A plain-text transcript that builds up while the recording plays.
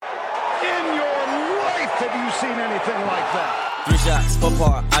in your life have you seen anything like that? 3 shots, 4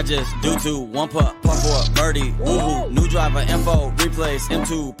 par, I just do 2. 1 putt, par 4, birdie, woohoo. New driver, info, replace,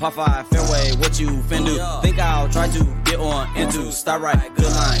 M2, par 5, fairway, what you fin do? Think I'll try to get on into, start right,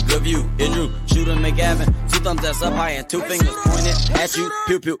 good line, good view, it drew, shooter McGavin, 2 thumbs that's up high and 2 fingers pointed at you,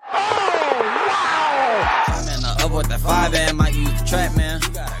 pew pew. Oh, wow! Man, up with that 5 and might use the trap, man.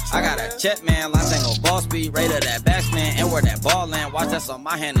 I got a check, man, line tango, ball speed, rate of that batsman, and where that ball land, watch that's on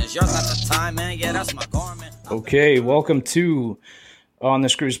my hand, is yours not the time, man, yeah, that's my garment. Okay, welcome to On the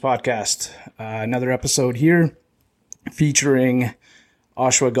Screws podcast. Another episode here featuring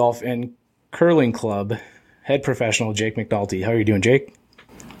Oshawa Golf and Curling Club head professional Jake McNulty. How are you doing, Jake?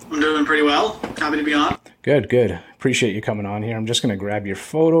 I'm doing pretty well. Happy to be on. Good. Appreciate you coming on here. I'm just going to grab your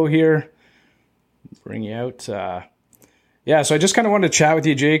photo here, bring you out. So I just kind of wanted to chat with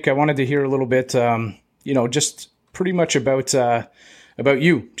you, Jake. I wanted to hear a little bit, just pretty much about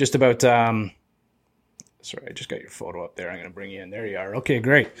you, just about. Sorry, I just got your photo up there. I'm going to bring you in. There you are. Okay,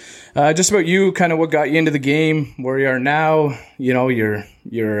 great. Just about you, kind of what got you into the game, where you are now. You know, you're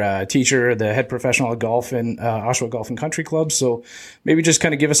a teacher, the head professional at golf in Oshawa Golf and Country Club. So maybe just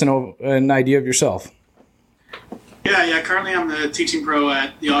kind of give us an idea of yourself. Yeah. Currently, I'm the teaching pro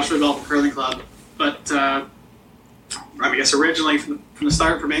at the Oshawa Golf and Curling Club. But I guess originally from the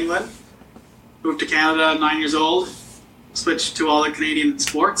start from England, moved to Canada, 9 years old, switched to all the Canadian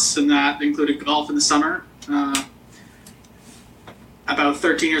sports, and that included golf in the summer. About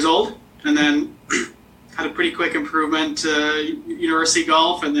 13 years old, and then had a pretty quick improvement to university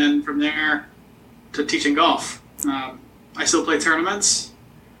golf, and then from there to teaching golf. I still play tournaments,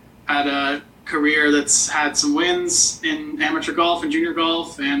 had a career that's had some wins in amateur golf and junior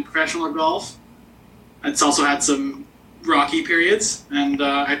golf and professional golf. It's also had some rocky periods, and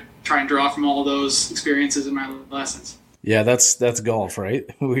I try and draw from all of those experiences in my lessons. Yeah, that's golf, right?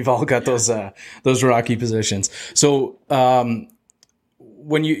 We've all got those rocky positions. So,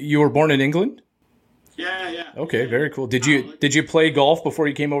 when you were born in England? Yeah. Okay, very cool. Did you play golf before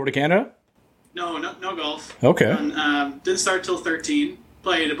you came over to Canada? No golf. Okay. And, didn't start till 13.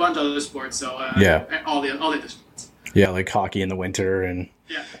 Played a bunch of other sports, so all the other sports. Yeah, like hockey in the winter and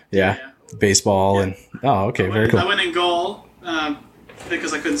yeah. baseball and very cool. I went in goal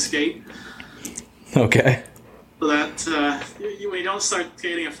because I couldn't skate. Okay. So that when you don't start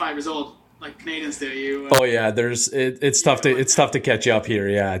skating at 5 years old, like Canadians do, it's tough to catch up here.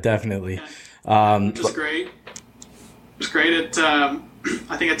 Yeah, definitely. Which was great. It was great. I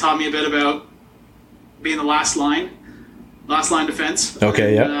think it taught me a bit about being the last line defense.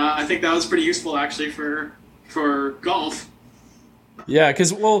 Okay, and, I think that was pretty useful actually for golf. Yeah,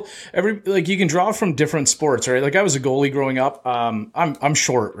 because you can draw from different sports, right? Like I was a goalie growing up. I'm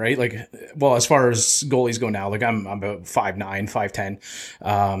short, right? As far as goalies go now, I'm about 5'9",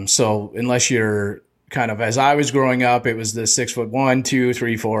 5'10". So unless you're kind of, as I was growing up, it was the 6'1", 2,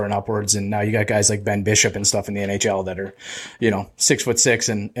 3, 4, and upwards. And now you got guys like Ben Bishop and stuff in the NHL that are,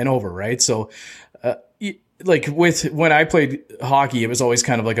 6'6" and over, right? So, when I played hockey, it was always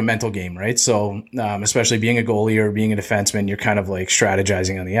kind of like a mental game, right? So, especially being a goalie or being a defenseman, you're kind of like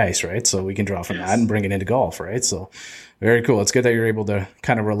strategizing on the ice, right? So we can draw from that and bring it into golf, right? So very cool. It's good that you're able to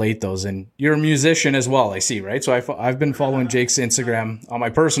kind of relate those. And you're a musician as well, I see, right? So I've been following Jake's Instagram on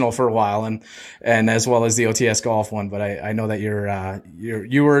my personal for a while and as well as the OTS golf one, but I know that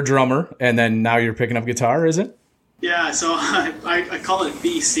you were a drummer and then now you're picking up guitar, is it? Yeah, so I call it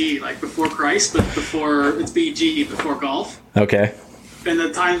BC, like before Christ, but it's BG, before golf. Okay. And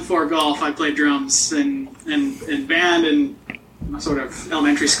the time before golf, I played drums in band in sort of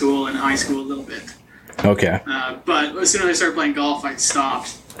elementary school and high school a little bit. Okay. But as soon as I started playing golf, I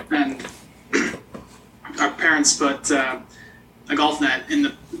stopped. And our parents put a golf net in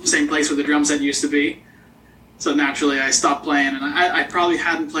the same place where the drum set used to be. So naturally, I stopped playing, and I probably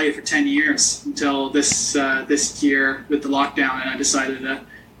hadn't played for 10 years until this year with the lockdown, and I decided to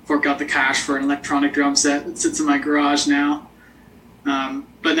fork out the cash for an electronic drum set that sits in my garage now.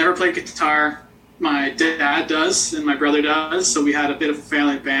 But never played guitar. My dad does, and my brother does, so we had a bit of a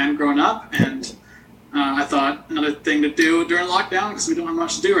family band growing up, and I thought another thing to do during lockdown because we don't have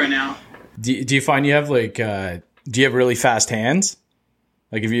much to do right now. Do you find you have do you have really fast hands?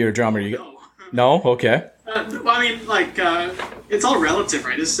 Like if you're a drummer, No? Okay. It's all relative,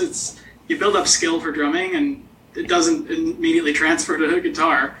 right? It's you build up skill for drumming, and it doesn't immediately transfer to a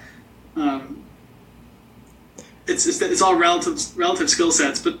guitar. It's all relative skill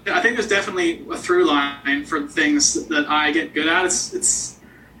sets, but I think there's definitely a through line for things that I get good at. It's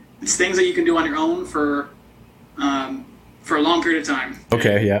things that you can do on your own for a long period of time.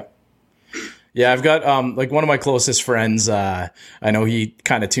 Okay, yeah. Yeah, I've got like one of my closest friends. I know he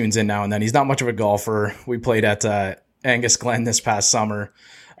kind of tunes in now and then. He's not much of a golfer. We played at Angus Glen this past summer.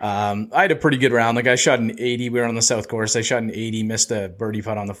 I had a pretty good round. Like I shot an 80. We were on the South Course. I shot an 80, missed a birdie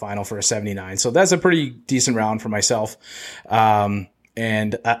putt on the final for a 79. So that's a pretty decent round for myself.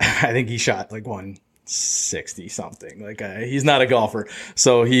 And I think he shot like 160 something. Like he's not a golfer.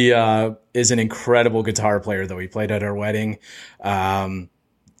 So he is an incredible guitar player, though. He played at our wedding.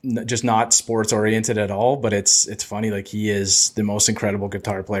 Just not sports oriented at all, but it's funny. Like he is the most incredible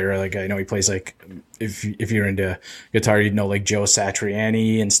guitar player. Like I know he plays like, if you're into guitar, you'd know like Joe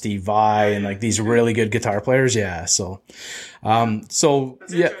Satriani and Steve Vai and like these really good guitar players. Yeah. So, That's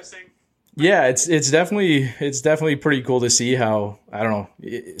yeah. interesting. Yeah, it's definitely pretty cool to see how, I don't know,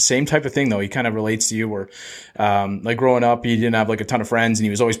 same type of thing though. He kind of relates to you where, like growing up, he didn't have like a ton of friends and he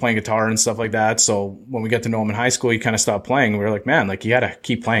was always playing guitar and stuff like that. So when we got to know him in high school, he kind of stopped playing. We were like, man, like you got to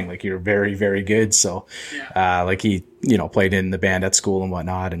keep playing. Like you're very, very good. So, like he, played in the band at school and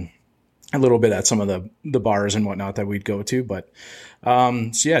whatnot and a little bit at some of the bars and whatnot that we'd go to. But,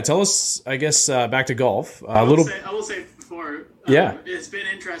 so yeah, tell us, I guess, back to golf. I will say before, yeah, it's been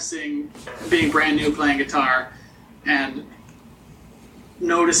interesting being brand new playing guitar and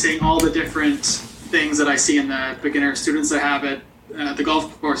noticing all the different things that I see in the beginner students I have at the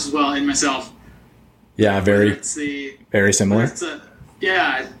golf course as well, in myself. Yeah, very similar.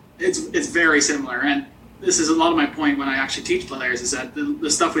 It's very similar, and this is a lot of my point when I actually teach players is that the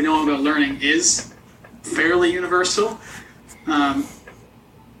stuff we know about learning is fairly universal. There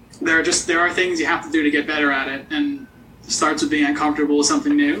are things you have to do to get better at it, and it starts with being uncomfortable with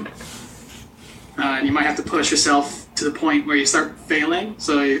something new. And you might have to push yourself to the point where you start failing.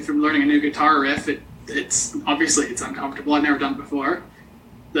 So if you're learning a new guitar riff, it's obviously it's uncomfortable. I've never done it before.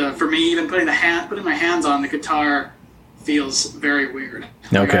 For me, even putting my hands on the guitar feels very weird.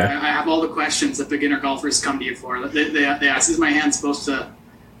 Okay. I have all the questions that beginner golfers come to you for. They ask, is my hand supposed to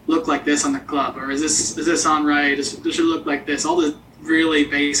look like this on the club, or is this on right? Does it look like this? All the really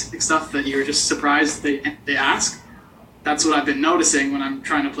basic stuff that you're just surprised they ask. That's what I've been noticing when I'm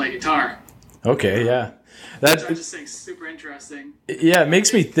trying to play guitar. Okay, yeah. Which I just think is super interesting. Yeah, it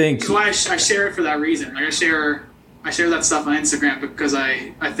makes me think. That's why I share it for that reason. Like I share that stuff on Instagram because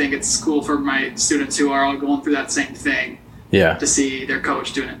I think it's cool for my students who are all going through that same thing. Yeah. To see their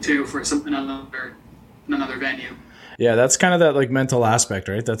coach doing it too for another venue. Yeah, that's kind of that like mental aspect,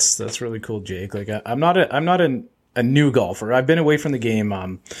 right? That's really cool, Jake. Like I'm not a new golfer. I've been away from the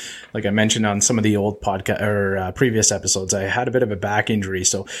game. Like I mentioned on some of the old podcast or previous episodes, I had a bit of a back injury.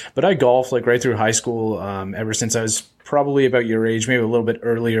 But I golfed like right through high school. Ever since I was probably about your age, maybe a little bit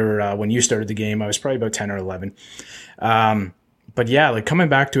earlier when you started the game. I was probably about 10 or 11. But yeah, like coming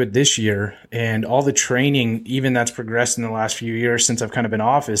back to it this year and all the training, even that's progressed in the last few years since I've kind of been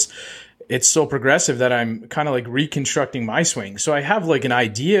off, it's so progressive that I'm kind of like reconstructing my swing. So I have like an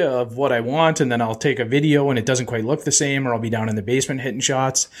idea of what I want, and then I'll take a video and it doesn't quite look the same, or I'll be down in the basement hitting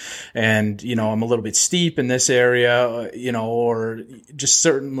shots and, I'm a little bit steep in this area, or just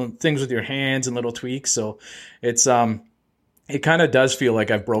certain things with your hands and little tweaks. So it's, it kind of does feel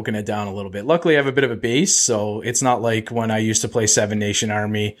like I've broken it down a little bit. Luckily I have a bit of a base, so it's not like when I used to play Seven Nation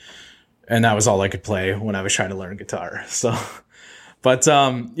Army and that was all I could play when I was trying to learn guitar. So, but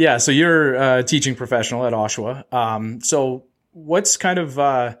yeah, so you're a teaching professional at Oshawa. So what's kind of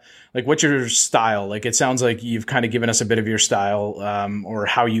like what's your style? Like it sounds like you've kind of given us a bit of your style or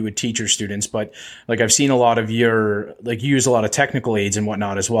how you would teach your students, but like I've seen a lot of you use a lot of technical aids and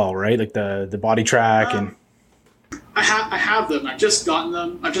whatnot as well, right? Like the body track and I have them. I've just gotten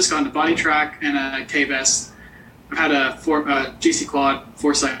them. I've just gotten a body track and a K-Vest. I've had a GC Quad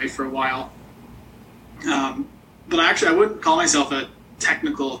Foresight for a while. But I wouldn't call myself a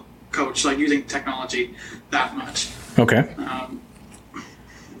technical coach, like using technology that much. Okay. I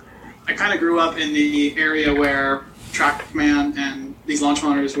kind of grew up in the area where TrackMan and these launch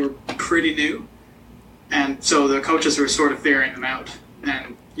monitors were pretty new. And so the coaches were sort of figuring them out.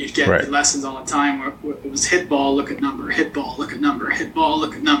 And you'd get lessons all the time where it was hit ball, look at number, hit ball, look at number, hit ball,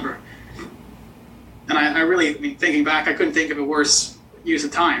 look at number. And I really, thinking back, I couldn't think of a worse use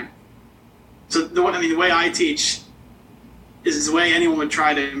of time. So the way I teach is the way anyone would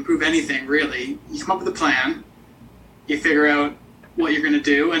try to improve anything, really. You come up with a plan, you figure out what you're going to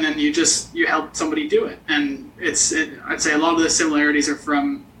do, and then you help somebody do it. And I'd say a lot of the similarities are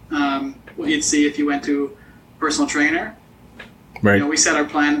from what you'd see if you went to a personal trainer. Right. We set our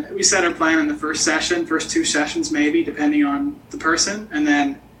plan in the first two sessions maybe, depending on the person, and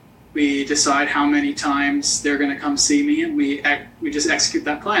then we decide how many times they're going to come see me, and we just execute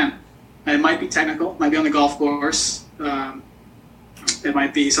that plan. And it might be technical, it might be on the golf course, it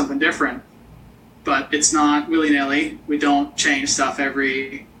might be something different, but it's not willy-nilly. We don't change stuff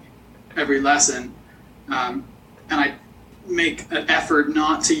every lesson. And I make an effort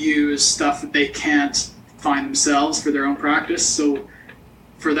not to use stuff that they can't find themselves for their own practice. So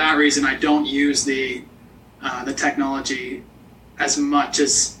for that reason, I don't use the technology as much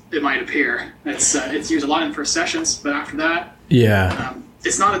as it might appear. It's used a lot in first sessions, but after that,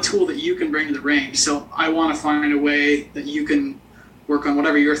 it's not a tool that you can bring to the range. So I want to find a way that you can work on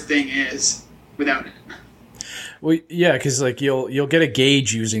whatever your thing is without it. Well, yeah, because like you'll get a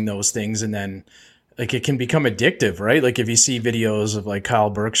gauge using those things, and then like it can become addictive, right? Like if you see videos of like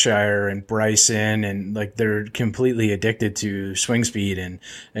Kyle Berkshire and Bryson, and like they're completely addicted to swing speed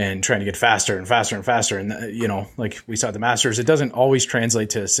and trying to get faster and faster and faster, and you know, like we saw at the Masters, it doesn't always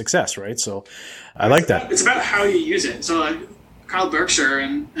translate to success, right? So I like that. It's about how you use it. So Kyle Berkshire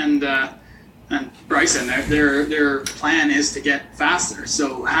and Bryson, their plan is to get faster.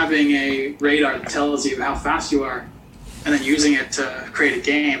 So having a radar that tells you how fast you are, and then using it to create a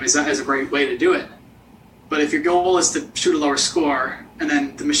game is a great way to do it. But if your goal is to shoot a lower score, and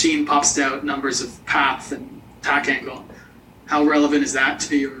then the machine pops out numbers of path and attack angle, how relevant is that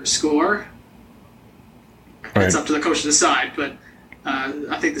to your score? Right. It's up to the coach to decide. But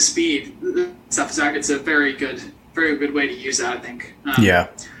I think the speed stuff it's a very good way to use that. I think.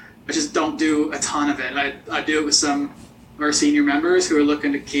 I just don't do a ton of it. I do it with some of our senior members who are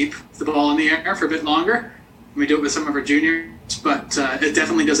looking to keep the ball in the air for a bit longer. We do it with some of our juniors, but it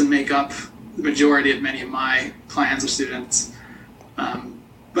definitely doesn't make up the majority of many of my plans with students.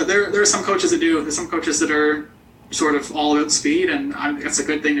 But there are some coaches that do. There's some coaches that are sort of all about speed, and that's a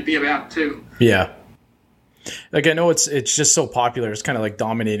good thing to be about too. Yeah. Like I know it's just so popular. It's kind of like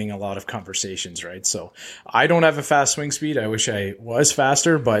dominating a lot of conversations, right? So I don't have a fast swing speed. I wish I was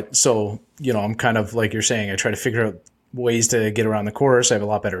faster, but so, you know, I'm kind of like you're saying, I try to figure out ways to get around the course. I have a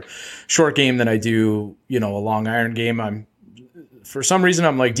lot better short game than I do, you know, a long iron game. For some reason,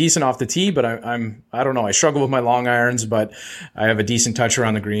 I'm like decent off the tee, but I don't know. I struggle with my long irons, but I have a decent touch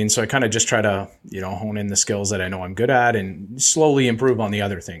around the green. So I kind of just try to, you know, hone in the skills that I know I'm good at and slowly improve on the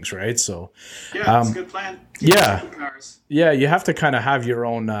other things. Right. So yeah, that's a good plan. Yeah. You have to kind of have your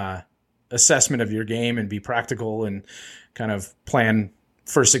own assessment of your game and be practical and kind of plan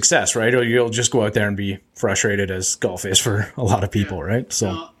for success, right? Or you'll just go out there and be frustrated, as golf is for a lot of people, right?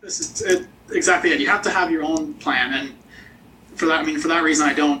 So no, this is it, exactly it. You have to have your own plan, and for that reason,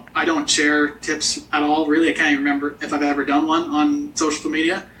 I don't share tips at all. Really, I can't even remember if I've ever done one on social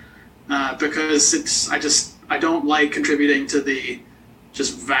media because I don't like contributing to the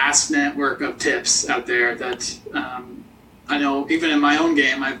just vast network of tips out there that I know even in my own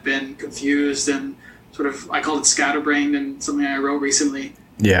game I've been confused and sort of, I called it scatterbrained in something I wrote recently.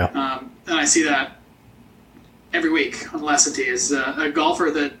 Yeah. And I see that every week on Lesson Tee is a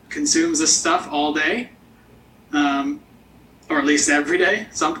golfer that consumes this stuff all day, or at least every day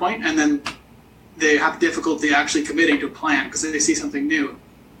at some point, and then they have difficulty actually committing to a plan because they see something new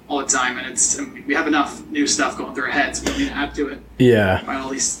all the time, and we have enough new stuff going through our heads. We don't need to add to it. Yeah. By all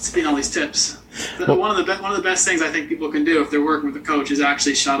these tips. One of the best things I think people can do if they're working with a coach is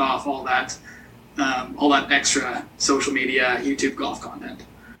actually shut off all that extra social media, YouTube golf content.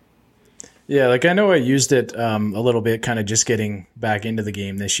 Yeah, like I know I used it a little bit, kind of just getting back into the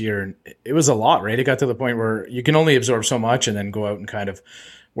game this year, and it was a lot, right? It got to the point where you can only absorb so much and then go out and kind of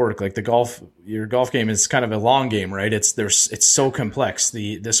work. Like your golf game is kind of a long game, right? It's so complex.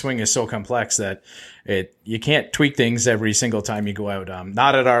 The swing is so complex that you can't tweak things every single time you go out.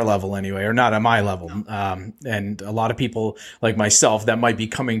 Not at our level anyway, or not at my level. And a lot of people like myself that might be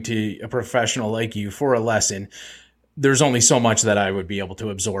coming to a professional like you for a lesson, there's only so much that I would be able to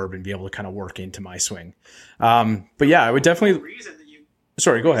absorb and be able to kind of work into my swing. But yeah, I would definitely.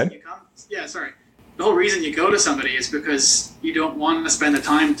 Sorry, go ahead. The whole reason you go to somebody is because you don't want to spend the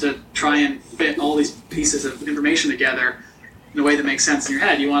time to try and fit all these pieces of information together in a way that makes sense in your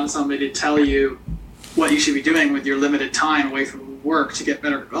head. You want somebody to tell you what you should be doing with your limited time away from work to get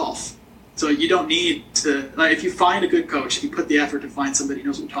better at golf. So you don't need to, like, if you find a good coach, if you put the effort to find somebody who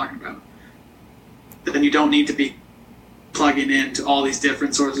knows what you're talking about, then you don't need to be plugging into all these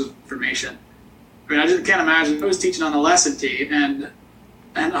different sources of information. I mean, I just can't imagine. I was teaching on a lesson tee, and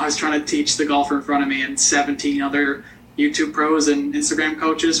I was trying to teach the golfer in front of me, and 17 other YouTube pros and Instagram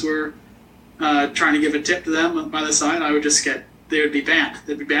coaches were trying to give a tip to them by the side. They would be banned.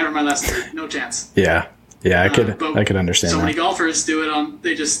 They'd be banned from my lesson. No chance. Yeah, I could understand. So that. many golfers do it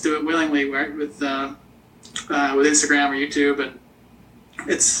they just do it willingly, right? With Instagram or YouTube, and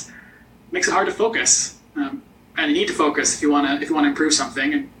makes it hard to focus. And you need to focus if you want to improve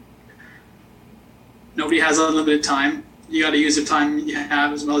something. And nobody has unlimited time. You got to use the time you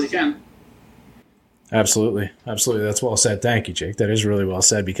have as well as you can. Absolutely. That's well said. Thank you, Jake. That is really well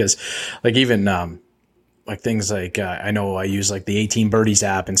said, because like even like things like I know I use like the 18 Birdies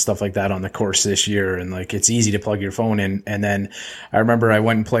app and stuff like that on the course this year, and like it's easy to plug your phone in. And then I remember I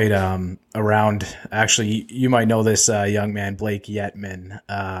went and played around. Actually, you might know this young man, Blake Yetman.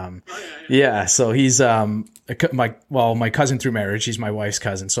 Yeah, so he's my cousin through marriage. He's my wife's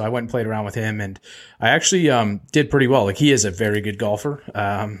cousin. So I went and played around with him, and I actually did pretty well. Like, he is a very good golfer.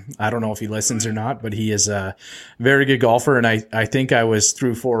 I don't know if he listens or not, but he is a very good golfer. And I think I was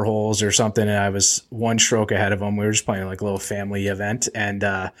through 4 holes or something, and I was 1 stroke ahead of him. We were just playing like a little family event, and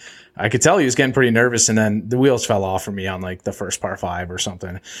I could tell he was getting pretty nervous, and then the wheels fell off for me on like the first par 5 or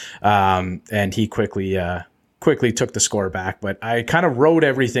something. And he quickly took the score back, but I kind of wrote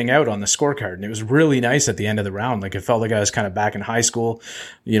everything out on the scorecard, and it was really nice at the end of the round. Like, it felt like I was kind of back in high school,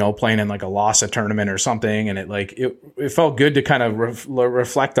 playing in like a LASA tournament or something. And it felt good to kind of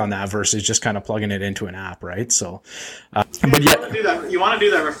reflect on that versus just kind of plugging it into an app. Right. So, but yeah, you want to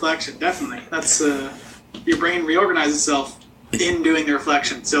do that reflection. Definitely. That's, your brain reorganizes itself in doing the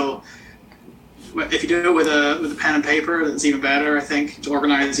reflection. So if you do it with a pen and paper, that's even better, I think, to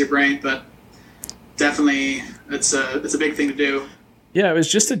organize your brain. But definitely, it's a big thing to do. Yeah, it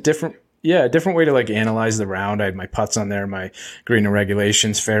was just a different way to like analyze the round. I had my putts on there, my green and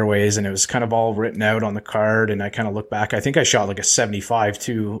regulations, fairways, and it was kind of all written out on the card. And I kind of look back, I think I shot like a 75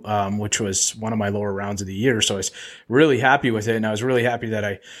 too, which was one of my lower rounds of the year. So I was really happy with it, and I was really happy that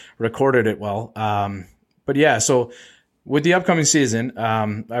I recorded it well. But yeah, so with the upcoming season, I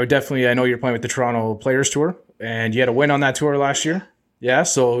know you're playing with the Toronto Players Tour, and you had a win on that tour last year. Yeah,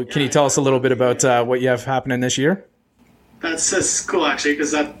 so can you tell us a little bit about what you have happening this year? That's cool, actually,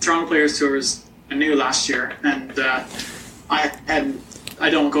 because that Toronto Players Tour was new last year, and I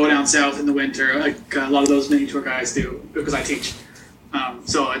don't go down south in the winter like a lot of those mini tour guys do, because I teach.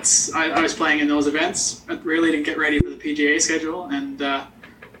 So I was playing in those events. I really didn't get ready for the PGA schedule, and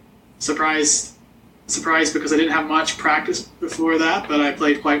surprised because I didn't have much practice before that, but I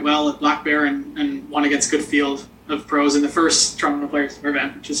played quite well at Black Bear and won against a good field of pros in the first Toronto Players Tour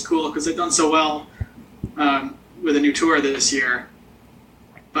event, which is cool because they've done so well with a new tour this year.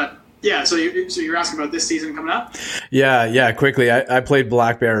 But yeah, so you're asking about this season coming up? Yeah. Quickly, I played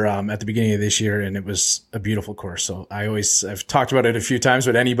Black Bear at the beginning of this year, and it was a beautiful course. So I've talked about it a few times,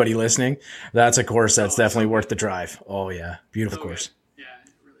 but anybody listening, that's a course that's definitely worth the drive. Oh yeah, beautiful course. Good. Yeah,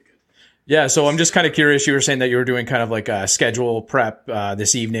 really good. Yeah, so I'm just kind of curious. You were saying that you were doing kind of like a schedule prep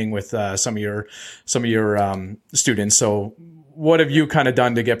this evening with some of your students. So what have you kind of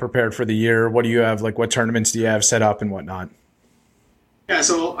done to get prepared for the year? What do you have, like, what tournaments do you have set up and whatnot? Yeah,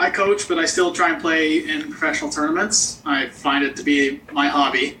 so I coach, but I still try and play in professional tournaments. I find it to be my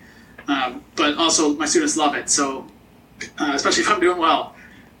hobby, but also my students love it. So especially if I'm doing well.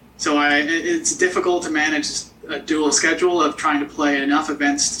 So it's difficult to manage a dual schedule of trying to play enough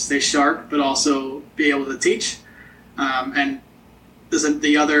events to stay sharp, but also be able to teach. And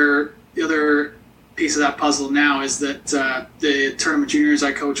the other piece of that puzzle now is that the tournament juniors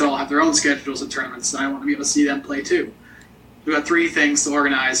I coach all have their own schedules of tournaments, and I want to be able to see them play too. We've got 3 things to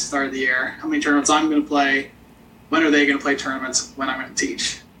organize at the start of the year: how many tournaments I'm going to play, when are they going to play tournaments, when I'm going to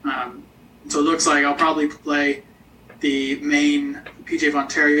teach. So it looks like I'll probably play the main PGA of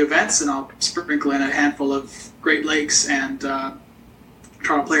Ontario events, and I'll sprinkle in a handful of Great Lakes and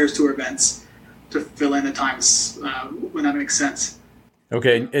Toronto Players Tour events to fill in the times when that makes sense.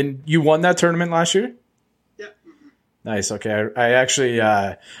 Okay, and you won that tournament last year? Yeah. Nice. Okay, I actually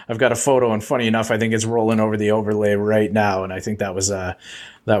I've got a photo, and funny enough, I think it's rolling over the overlay right now, and I think that was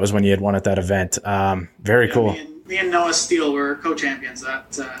when you had won at that event. Very cool. Me and Noah Steele were co-champions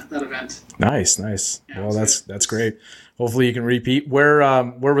at that event. Nice. Yeah, well, that's great. Hopefully you can repeat. Where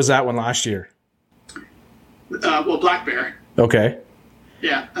was that one last year? Well, Black Bear. Okay.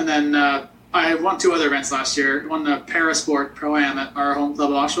 Yeah, and then I won 2 other events last year. I won the Parasport Pro-Am at our home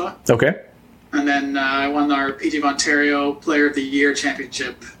club, Oshawa. Okay. And then I won our PGA of Ontario Player of the Year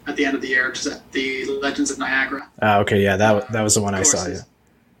Championship at the end of the year, which is at the Legends of Niagara. Okay, yeah, that was the one courses. I saw, yeah.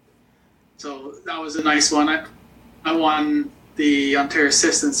 So that was a nice one. I won the Ontario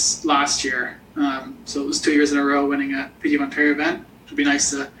Assistants last year. So it was 2 years in a row winning a PGA of Ontario event. It would be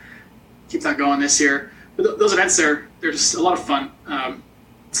nice to keep that going this year. But those events, they're just a lot of fun.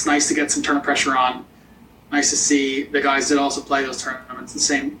 It's nice to get some tournament pressure on. Nice to see the guys that also play those tournaments, the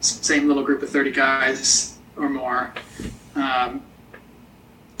same little group of 30 guys or more. And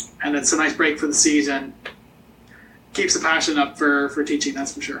it's a nice break for the season. Keeps the passion up for teaching,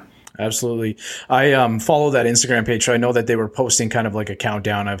 that's for sure. Absolutely. I follow that Instagram page, so I know that they were posting kind of like a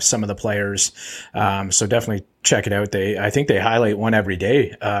countdown of some of the players. So definitely check it out. I think they highlight one every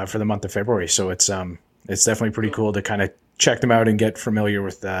day for the month of February. So it's definitely pretty cool to kind of check them out and get familiar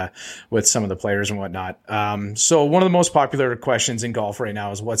with some of the players and whatnot. So one of the most popular questions in golf right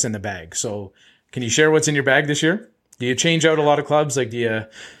now is what's in the bag. So can you share what's in your bag this year? Do you change out a lot of clubs? Like, do you?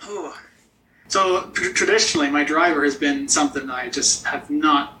 So traditionally, my driver has been something I just have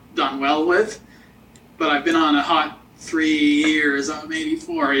not done well with, but I've been on a hot 3 years, maybe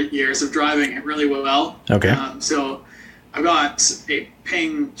 4 years of driving it really well. Okay. So I've got a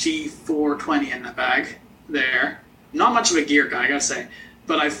Ping G420 in the bag there. Not much of a gear guy, I gotta say,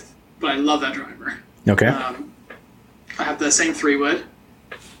 but I love that driver. Okay. I have the same 3-wood,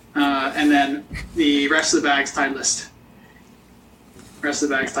 and then the rest of the bag's Titleist.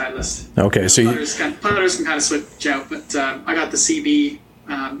 Okay, so putters can kind of switch out, but I got the CB,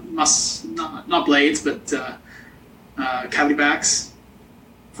 not blades, but cavity backs,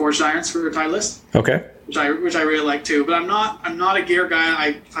 forged irons for Titleist. Okay. Which I really like too. But I'm not a gear guy.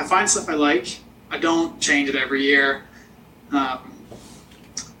 If I find stuff I like, I don't change it every year. I'll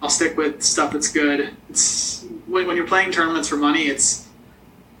stick with stuff that's good. It's when you're playing tournaments for money, it's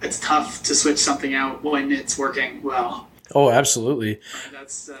tough to switch something out when it's working well. Oh, absolutely.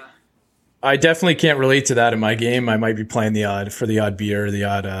 That's. I definitely can't relate to that in my game. I might be playing the odd beer, the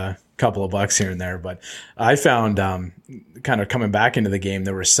odd couple of bucks here and there, but I found kind of coming back into the game,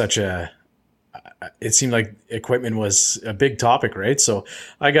 there was it seemed like equipment was a big topic, right? So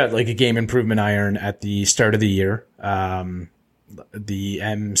I got like a game improvement iron at the start of the year, the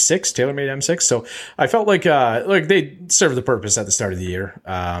M6, TaylorMade M6. So I felt like they served the purpose at the start of the year.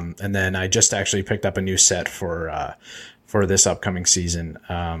 And then I just actually picked up a new set for this upcoming season.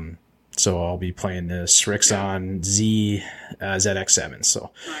 So I'll be playing the Srixon ZX7. So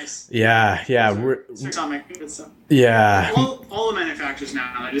nice. Yeah. Srixon make good stuff. Yeah. All the manufacturers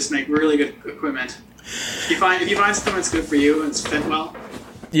now, they just make really good equipment. If you find something that's good for you and it's fit well.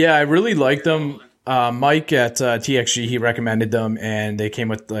 Yeah, I really like them. Mike at TXG, he recommended them, and they came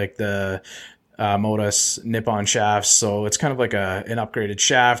with like the Modus Nippon shafts. So it's kind of like an upgraded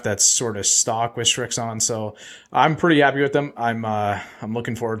shaft that's sort of stock with Srixon. So I'm pretty happy with them. I'm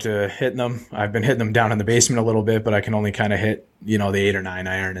looking forward to hitting them. I've been hitting them down in the basement a little bit, but I can only kind of hit, the 8 or 9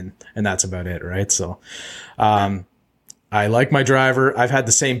 iron, and that's about it, right? So I like my driver. I've had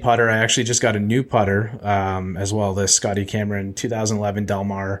the same putter. I actually just got a new putter as well, the Scotty Cameron 2011 Del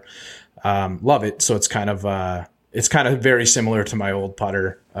Mar. Love it. So it's kind of very similar to my old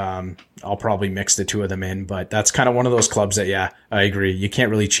putter. I'll probably mix the two of them in, but that's kind of one of those clubs that, yeah, I agree. You can't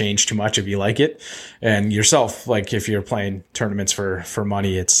really change too much if you like it. And yourself, like if you're playing tournaments for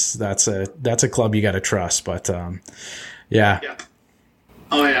money, that's a club you got to trust. But yeah.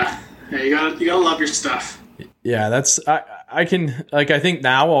 Oh yeah. Yeah. You gotta love your stuff. Yeah, I think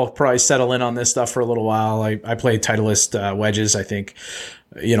now I'll probably settle in on this stuff for a little while. I play Titleist wedges. I think,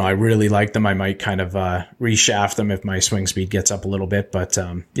 I really like them. I might kind of reshaft them if my swing speed gets up a little bit. But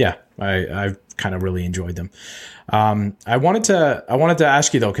yeah, I've kind of really enjoyed them. I wanted to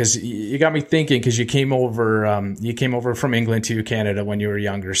ask you though, because you got me thinking, because you came over from England to Canada when you were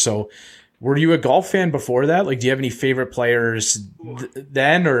younger. So were you a golf fan before that? Like, do you have any favorite players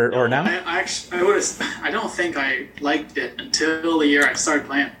then or now? I don't think I liked it until the year I started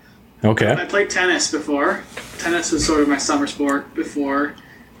playing. Okay. I played tennis before. Tennis was sort of my summer sport before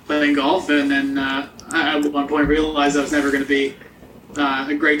playing golf, and then I at one point realized I was never going to be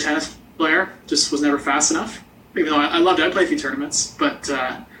a great tennis player. Just was never fast enough. Even though I loved it, I played a few tournaments, but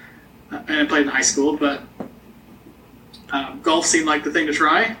and I played in high school. But golf seemed like the thing to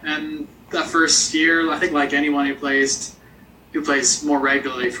try, and that first year, I think, like anyone who plays more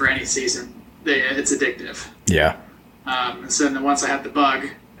regularly for any season, it's addictive. Yeah. So then once I had the bug,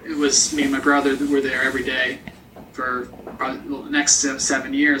 it was me and my brother that were there every day for probably the next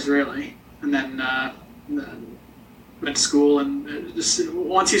 7 years, really. And then went to school, and just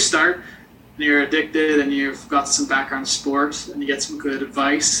once you start and you're addicted and you've got some background in sports and you get some good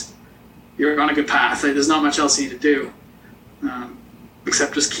advice, you're on a good path. There's not much else you need to do.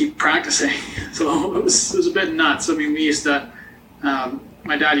 Except just keep practicing. So it was a bit nuts. I mean, we used to,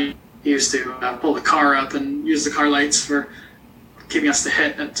 my dad used to pull the car up and use the car lights for keeping us to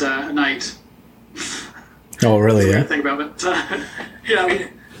hit at night. Oh, really? Yeah. Think about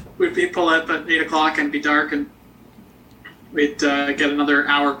it. We'd pull up at 8 o'clock and it'd be dark, and we'd get another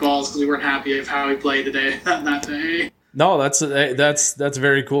hour of balls because we weren't happy of how we played today that day. No, that's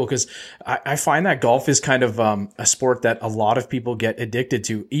very cool, because I find that golf is kind of a sport that a lot of people get addicted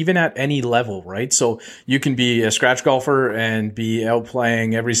to, even at any level, right? So you can be a scratch golfer and be out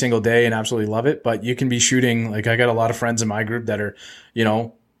playing every single day and absolutely love it, but you can be shooting. Like, I got a lot of friends in my group that are,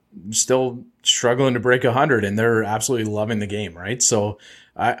 still struggling to break 100, and they're absolutely loving the game, right? So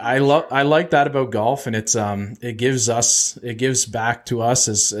I like that about golf, and it gives back to us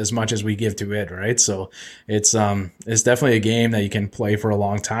as much as we give to it, right? So it's definitely a game that you can play for a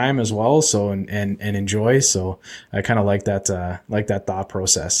long time as well, so and enjoy. So I kind of like that thought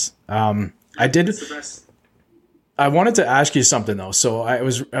process. I wanted to ask you something though. So I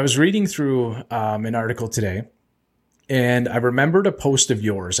was reading through an article today, and I remembered a post of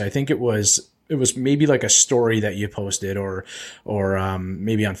yours. I think it was maybe like a story that you posted or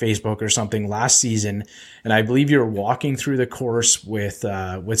maybe on Facebook or something last season. And I believe you're walking through the course with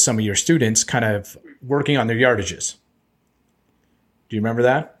some of your students, kind of working on their yardages. Do you remember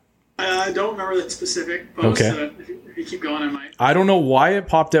that? I don't remember that specific post. Okay. If you keep going, I might. I don't know why it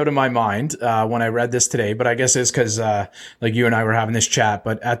popped out of my mind when I read this today, but I guess it's because like you and I were having this chat.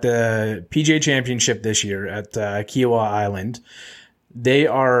 But at the PGA Championship this year at Kiowa Island, the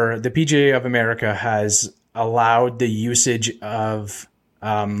PGA of America has allowed the usage of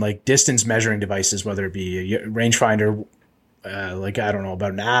like distance measuring devices, whether it be a rangefinder, like, I don't know,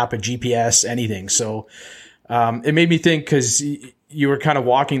 about an app, a GPS, anything. So it made me think, because you were kind of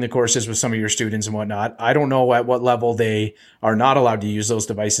walking the courses with some of your students and whatnot. I don't know at what level they are not allowed to use those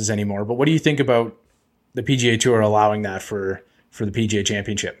devices anymore, but what do you think about the PGA Tour allowing that for the PGA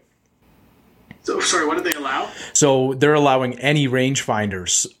Championship? So, sorry, what did they allow? So they're allowing any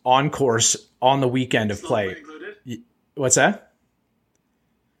rangefinders on course on the weekend of play. Included? What's that?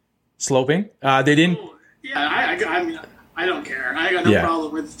 Sloping? They didn't. Oh, yeah, I mean, I don't care. I got no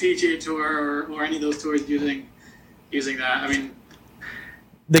problem with PGA Tour or any of those tours using that. I mean,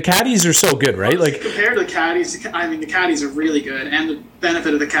 the caddies are so good, right? Like, compared to the caddies, I mean, the caddies are really good, and the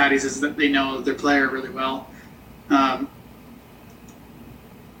benefit of the caddies is that they know their player really well. I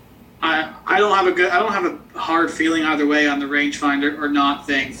don't have a hard feeling either way on the rangefinder or not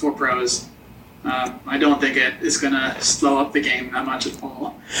thing for pros. I don't think it is going to slow up the game that much at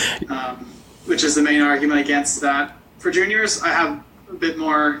all, which is the main argument against that. For juniors, I have a bit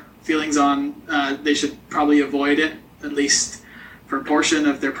more feelings on they should probably avoid it, at least for a portion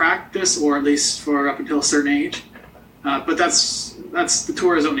of their practice, or at least for up until a certain age. But that's the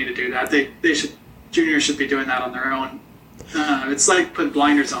tours don't need to do that. Juniors should be doing that on their own. It's like putting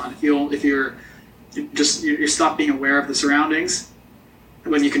blinders on. If you're stop being aware of the surroundings,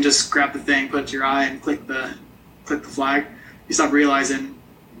 when you can just grab the thing, put your eye, and click the flag, you stop realizing,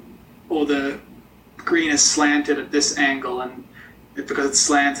 the green is slanted at this angle, and because it's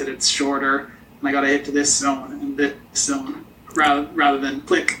slanted, it's shorter, and I got to hit to this zone and this zone, rather than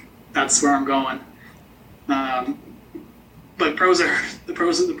click. That's where I'm going. But the pros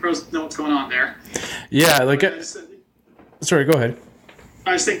know what's going on there. Yeah, like. Sorry, go ahead.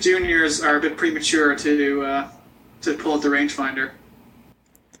 I just think juniors are a bit premature to pull out the rangefinder.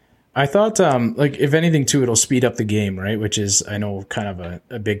 I thought, like, if anything, too, it'll speed up the game, right? Which is, I know, kind of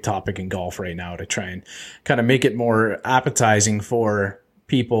a big topic in golf right now, to try and kind of make it more appetizing for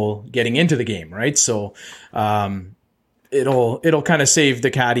people getting into the game, right? So, it'll kind of save the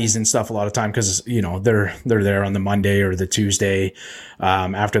caddies and stuff a lot of time, because they're there on the Monday or the Tuesday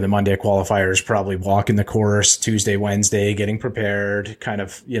after the Monday qualifiers, probably walking the course Tuesday, Wednesday, getting prepared, kind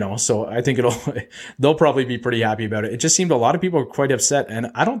of, so I think they'll probably be pretty happy about it. It just seemed a lot of people were quite upset,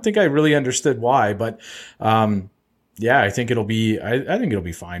 and I don't think I really understood why, but I think it'll be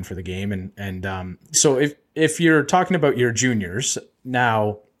fine for the game. And so if you're talking about your juniors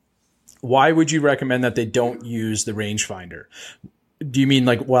now, why would you recommend that they don't use the rangefinder? Do you mean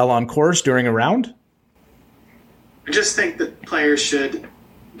like while on course during a round? I just think that players should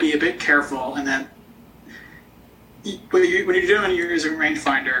be a bit careful, and that when you're using a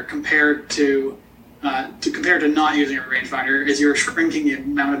rangefinder compared to not using a rangefinder, is you're shrinking the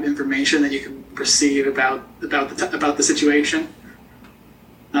amount of information that you can perceive about the situation.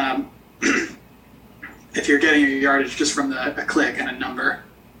 If you're getting your yardage just from a click and a number,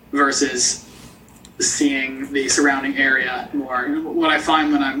 versus seeing the surrounding area more. What I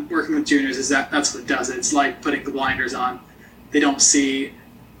find when I'm working with juniors is that's what it does. It's like putting the blinders on. They don't see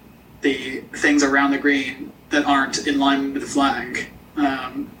the things around the green that aren't in line with the flag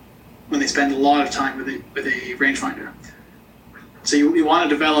when they spend a lot of time with a rangefinder. So you want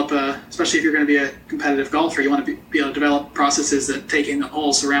to develop, especially if you're going to be a competitive golfer, you want to be able to develop processes that take in the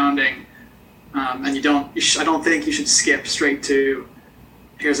whole surrounding, and I don't think you should skip straight to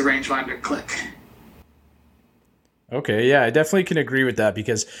here's a rangefinder, click. Okay, yeah, I definitely can agree with that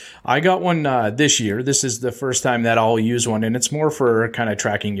because I got one this year. This is the first time that I'll use one, and it's more for kind of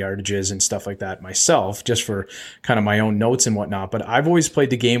tracking yardages and stuff like that myself, just for kind of my own notes and whatnot. But I've always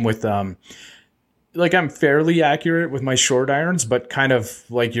played the game with, like, I'm fairly accurate with my short irons, but kind of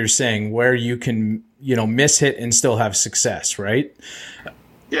like you're saying, where you can, miss hit and still have success, right?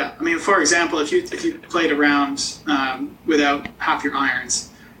 Yeah, I mean, for example, if you played around without half your irons,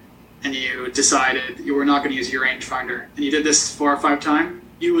 and you decided you were not going to use your rangefinder, and you did this 4 or 5 times,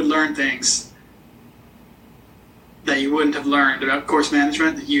 you would learn things that you wouldn't have learned about course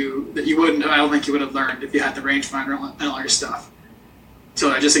management that you wouldn't. I don't think you would have learned if you had the rangefinder and all your stuff.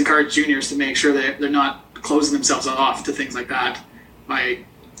 So I just encourage juniors to make sure that they're not closing themselves off to things like that by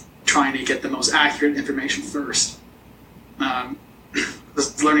trying to get the most accurate information first.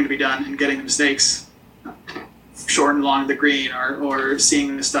 There's learning to be done and getting the mistakes short and long the green, or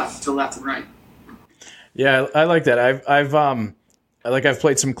seeing the stuff to the left and right. Yeah, I like that. I've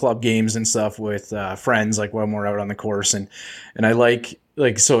played some club games and stuff with friends, like when we're out on the course, and I like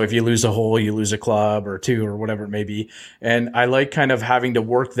so if you lose a hole, you lose a club or two or whatever it may be, and I like kind of having to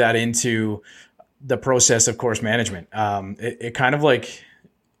work that into the process of course management. It kind of like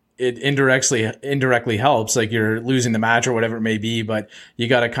it indirectly helps, like you're losing the match or whatever it may be, but you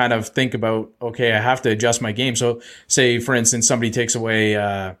got to kind of think about, okay, I have to adjust my game. So say, for instance, somebody takes away,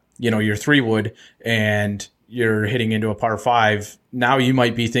 your 3-wood and you're hitting into a par 5. Now you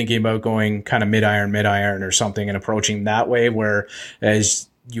might be thinking about going kind of mid iron or something and approaching that way, whereas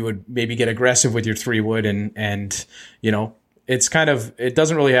you would maybe get aggressive with your 3-wood and it's kind of, it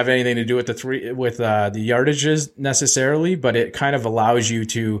doesn't really have anything to do with the yardages necessarily, but it kind of allows you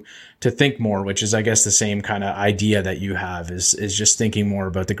to think more, which is, I guess, the same kind of idea that you have is just thinking more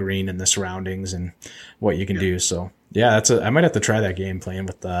about the green and the surroundings and what you can do. So yeah, I might have to try that game, playing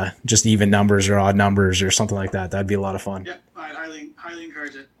with just even numbers or odd numbers or something like that. That'd be a lot of fun. Yeah, I highly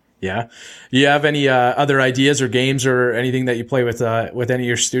encourage it. Yeah. Do you have any other ideas or games or anything that you play with any of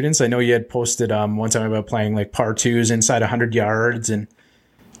your students? I know you had posted one time about playing like par 2s inside 100 yards. And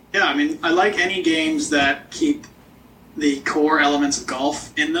yeah, I mean, I like any games that keep the core elements of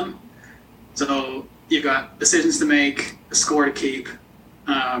golf in them. So you've got decisions to make, a score to keep.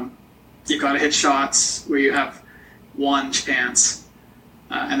 You've got to hit shots where you have one chance,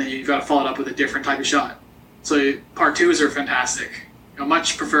 and then you've got to follow it up with a different type of shot. So par 2s are fantastic. I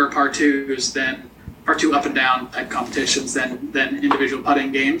much prefer par 2s than par 2 up and down type competitions than individual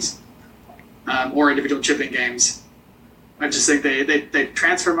putting games or individual chipping games. I just think they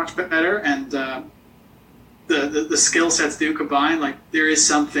transfer much better, and the skill sets do combine. Like, there is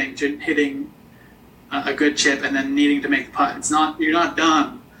something to hitting a good chip and then needing to make the putt. You're not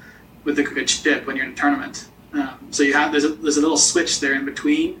done with a good chip when you're in a tournament. So there's a little switch there in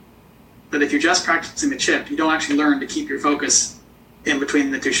between that if you're just practicing the chip, you don't actually learn to keep your focus in between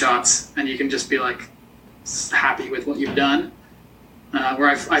the two shots, and you can just be like happy with what you've done. Where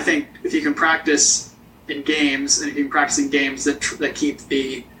I think if you can practice in games, and if you can practice in games that keep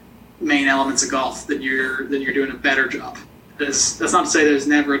the main elements of golf, then you're doing a better job. That's not to say there's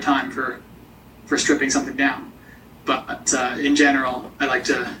never a time for stripping something down, but in general, I like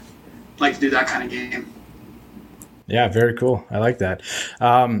to do that kind of game. Yeah, very cool. I like that.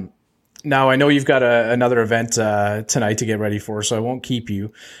 Now, I know you've got another event tonight to get ready for, so I won't keep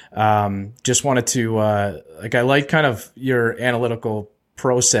you. Just wanted to, I like kind of your analytical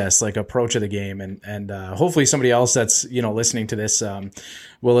process, like approach of the game, and hopefully somebody else that's, listening to this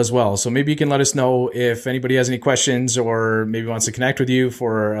will as well. So maybe you can let us know if anybody has any questions or maybe wants to connect with you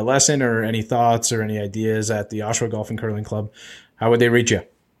for a lesson or any thoughts or any ideas at the Oshawa Golf and Curling Club. How would they reach you?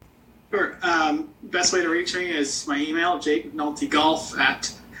 Sure. Best way to reach me is my email,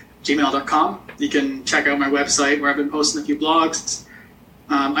 jmcnultygolf@gmail.com. You can check out my website where I've been posting a few blogs.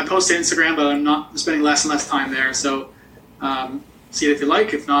 I post to Instagram, but I'm not spending less and less time there. So see it if you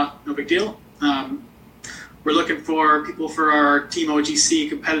like. If not, no big deal. We're looking for people for our Team OGC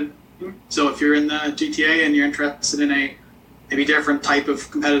competitive. So if you're in the GTA and you're interested in a maybe different type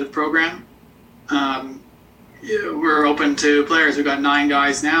of competitive program, we're open to players. We've got 9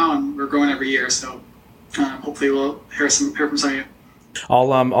 guys now, and we're growing every year. So hopefully we'll hear from some of you.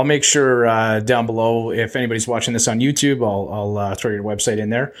 I'll make sure down below, if anybody's watching this on YouTube, I'll throw your website in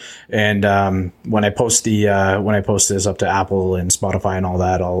there, and when I post this up to Apple and Spotify and all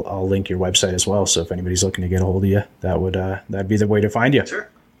that, I'll link your website as well. So if anybody's looking to get a hold of you, that'd be the way to find you. Sure,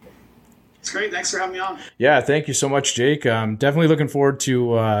 it's great. Thanks for having me on. Yeah, thank you so much, Jake. Definitely looking forward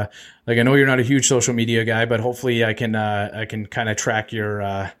to. I know you're not a huge social media guy, but hopefully I can kind of track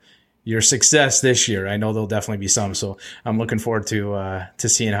your your success this year. I know there'll definitely be some, so I'm looking forward to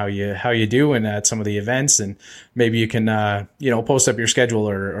seeing how you do and at some of the events, and maybe you can post up your schedule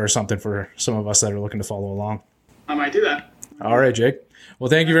or something for some of us that are looking to follow along. I might do that. All right, Jake. Well,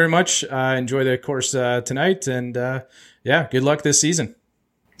 thank you very much. Enjoy the course tonight, and good luck this season.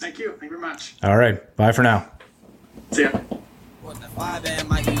 Thank you. Thank you very much. All right, bye for now. See ya.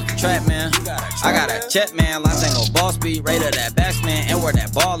 Trap, man. I got a check, man. Lines ain't no ball speed. Rated that batsman. And where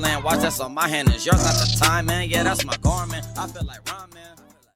that ball land. Watch, that's on my hand. Is yours not the time, man? Yeah, that's my garment. I feel like rhyming.